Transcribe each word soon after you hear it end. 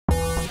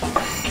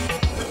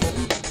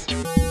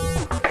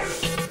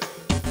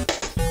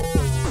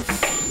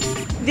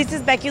This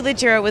is Becky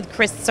Legura with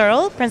Chris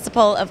Searle,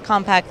 principal of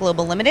Compact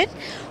Global Limited,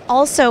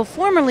 also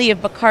formerly of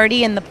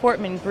Bacardi and the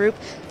Portman Group,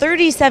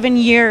 37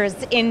 years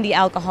in the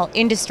alcohol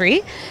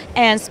industry,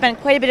 and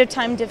spent quite a bit of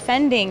time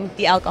defending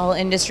the alcohol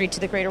industry to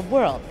the greater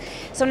world.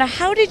 So now,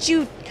 how did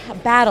you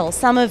battle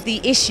some of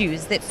the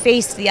issues that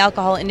faced the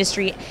alcohol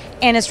industry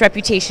and its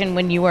reputation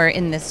when you were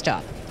in this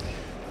job?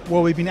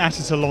 Well, we've been at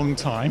it a long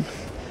time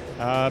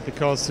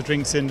because the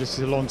drinks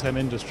industry is a long-term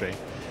industry.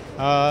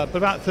 But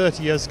about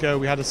 30 years ago,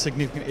 we had a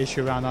significant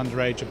issue around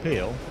underage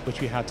appeal,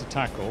 which we had to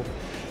tackle.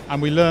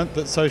 And we learnt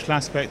that social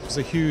aspect was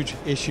a huge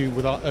issue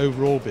with our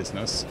overall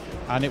business,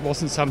 and it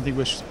wasn't something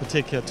which was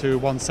particular to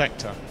one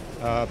sector,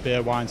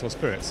 beer, wines or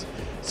spirits.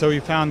 So we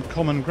found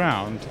common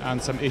ground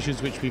and some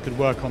issues which we could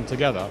work on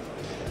together,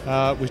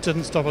 which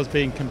didn't stop us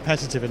being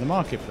competitive in the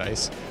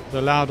marketplace, but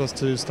allowed us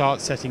to start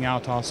setting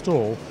out our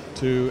stall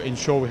to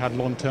ensure we had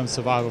long-term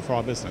survival for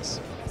our business.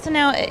 So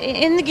now,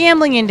 in the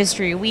gambling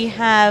industry, we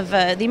have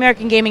the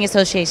American Gaming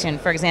Association,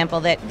 for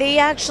example, that they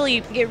actually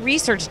get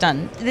research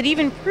done that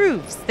even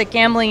proves that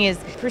gambling is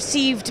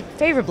perceived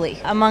favorably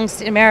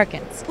amongst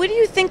Americans. What do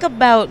you think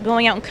about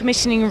going out and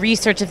commissioning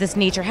research of this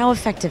nature? How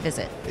effective is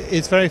it?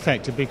 It's very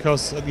effective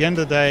because at the end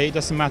of the day, it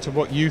doesn't matter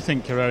what you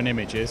think your own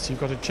image is. You've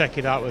got to check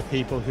it out with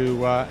people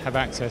who have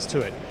access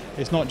to it.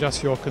 It's not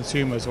just your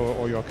consumers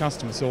or your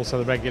customers, it's also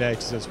the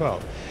regulators as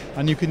well.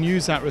 And you can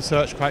use that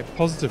research quite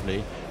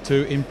positively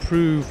to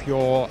improve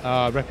your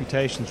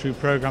reputation through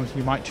programs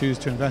you might choose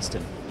to invest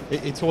in.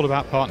 It's all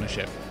about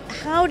partnership.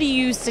 How do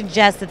you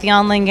suggest that the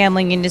online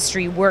gambling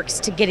industry works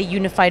to get a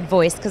unified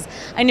voice? Because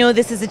I know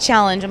this is a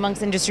challenge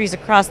amongst industries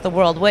across the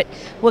world.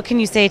 What can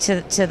you say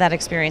to that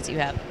experience that you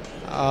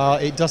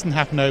have? It doesn't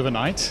happen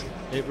overnight.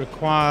 It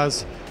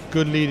requires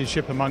good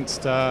leadership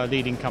amongst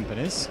leading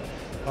companies.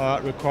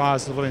 It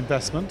requires a lot of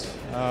investment,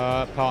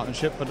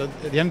 partnership, but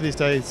at the end of these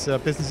days,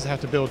 businesses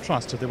have to build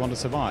trust if they want to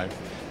survive.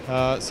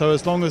 So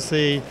as long as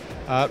the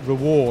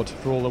reward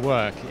for all the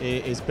work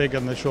is bigger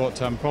than the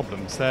short-term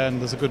problems, then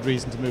there's a good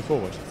reason to move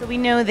forward. So we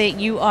know that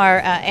you are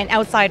an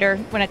outsider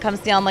when it comes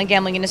to the online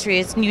gambling industry.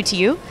 It's new to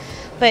you.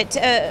 But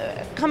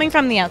coming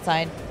from the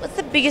outside, what's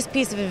the biggest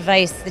piece of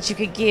advice that you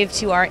could give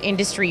to our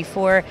industry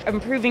for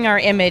improving our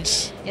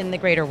image in the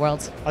greater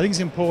world? I think it's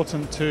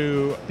important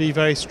to be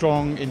very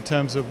strong in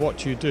terms of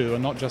what you do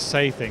and not just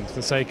say things for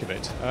the sake of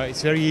it.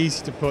 It's very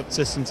easy to put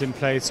systems in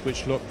place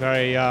which look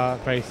very,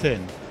 very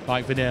thin,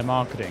 like veneer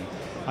marketing.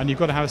 And you've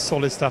got to have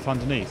solid stuff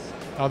underneath,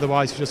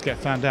 otherwise you just get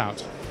found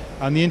out.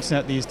 And the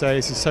internet these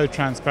days is so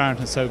transparent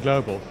and so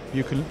global,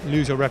 you can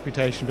lose your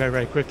reputation very,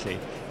 very quickly,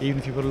 even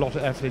if you put a lot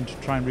of effort in to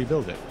try and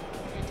rebuild it.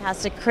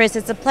 Fantastic. Chris,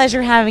 it's a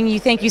pleasure having you.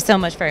 Thank you so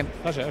much for it.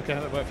 Pleasure. Okay,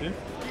 that'll work for you.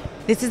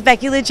 This is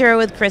Becky Legura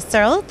with Chris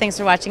Searle. Thanks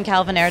for watching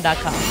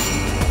CalvinAyre.com.